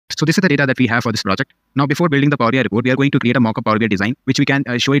So this is the data that we have for this project. Now, before building the Power BI report, we are going to create a Mockup Power BI design, which we can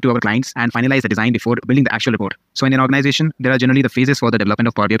show it to our clients and finalize the design before building the actual report. So in an organization, there are generally the phases for the development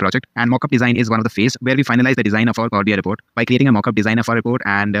of Power BI project, and Mockup design is one of the phase where we finalize the design of our Power BI report by creating a Mockup design of our report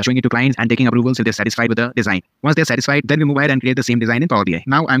and showing it to clients and taking approvals if they're satisfied with the design. Once they're satisfied, then we move ahead and create the same design in Power BI.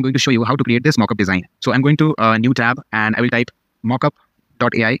 Now I'm going to show you how to create this Mockup design. So I'm going to a new tab and I will type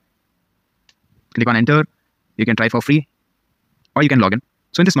Mokkup.ai. Click on enter. You can try for free or you can log in.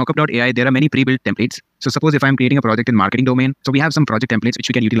 So in this Mokkup.ai, there are many pre-built templates. So suppose if I'm creating a project in marketing domain, so we have some project templates which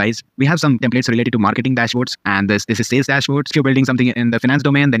we can utilize. We have some templates related to marketing dashboards, and this is sales dashboards. If you're building something in the finance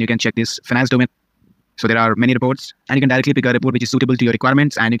domain, then you can check this finance domain. So there are many reports, and you can directly pick a report which is suitable to your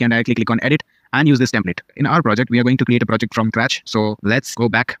requirements, and you can directly click on edit and use this template. In our project, we are going to create a project from scratch. So let's go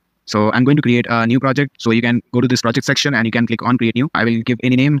back. So I'm going to create a new project. So you can go to this project section and you can click on create new. I will give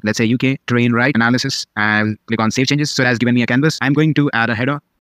any name, let's say UK train right analysis, and click on save changes. So it has given me a canvas. I'm going to add a header.